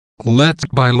Let's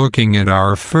by looking at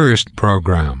our first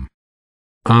program.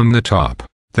 On the top,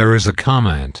 there is a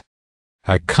comment.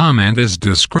 A comment is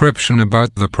description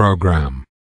about the program.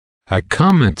 A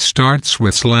comment starts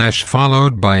with slash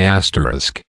followed by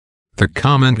asterisk. The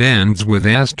comment ends with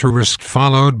asterisk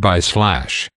followed by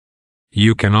slash.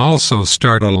 You can also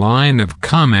start a line of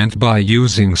comment by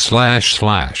using slash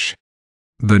slash.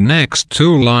 The next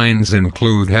two lines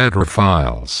include header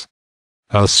files.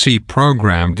 A C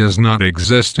program does not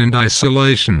exist in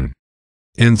isolation.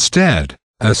 Instead,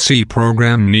 a C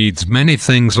program needs many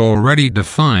things already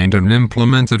defined and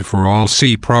implemented for all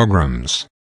C programs.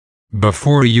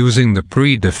 Before using the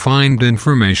predefined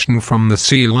information from the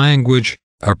C language,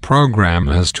 a program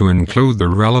has to include the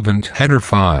relevant header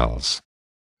files.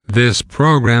 This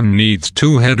program needs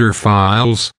two header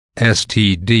files,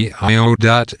 stdio.h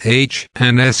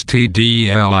and stdlib.h.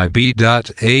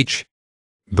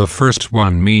 The first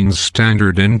one means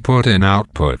standard input and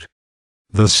output.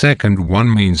 The second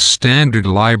one means standard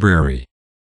library.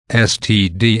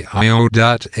 stdio.h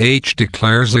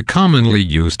declares a commonly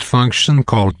used function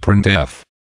called printf.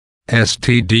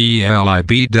 stdlib.h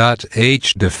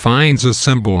defines a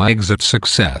symbol exit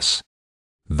success.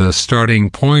 The starting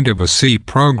point of a C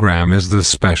program is the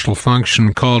special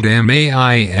function called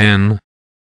main.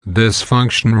 This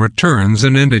function returns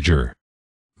an integer.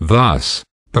 Thus,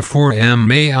 before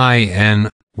main,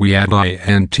 we add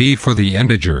int for the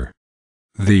integer.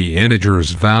 The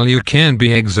integer's value can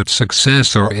be exit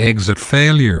success or exit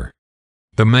failure.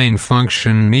 The main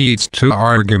function needs two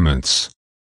arguments.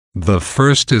 The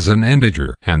first is an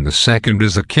integer and the second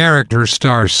is a character ***.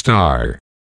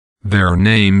 Their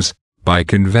names, by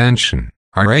convention,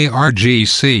 are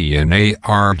argc and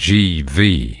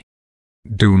argv.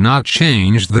 Do not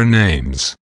change their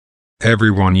names.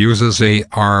 Everyone uses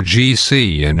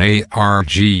argc and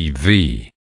argv.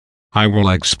 I will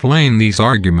explain these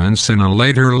arguments in a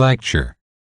later lecture.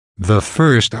 The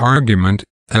first argument,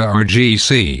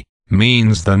 argc,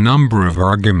 means the number of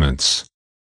arguments.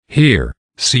 Here,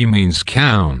 C means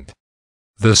count.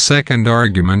 The second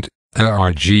argument,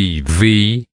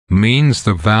 argv, means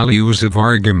the values of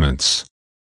arguments.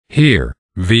 Here,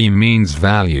 v means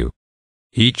value.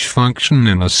 Each function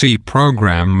in a C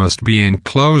program must be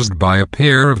enclosed by a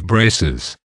pair of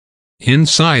braces.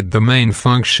 Inside the main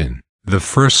function, the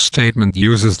first statement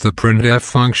uses the printf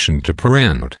function to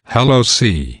print hello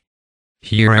C.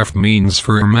 Here F means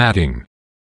formatting.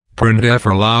 Printf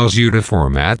allows you to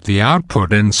format the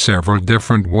output in several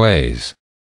different ways.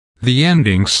 The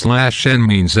ending /n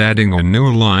means adding a new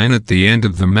line at the end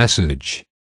of the message.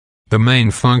 The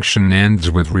main function ends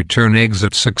with return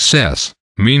exit success,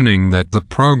 meaning that the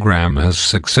program has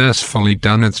successfully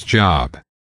done its job.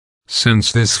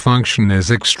 Since this function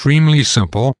is extremely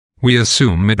simple, we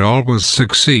assume it always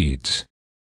succeeds.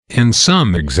 In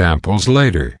some examples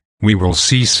later, we will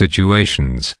see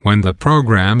situations when the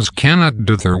programs cannot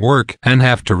do their work and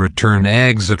have to return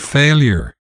exit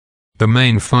failure. The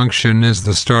main function is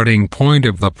the starting point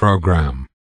of the program.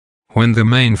 When the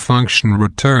main function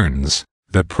returns,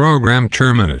 the program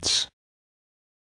terminates.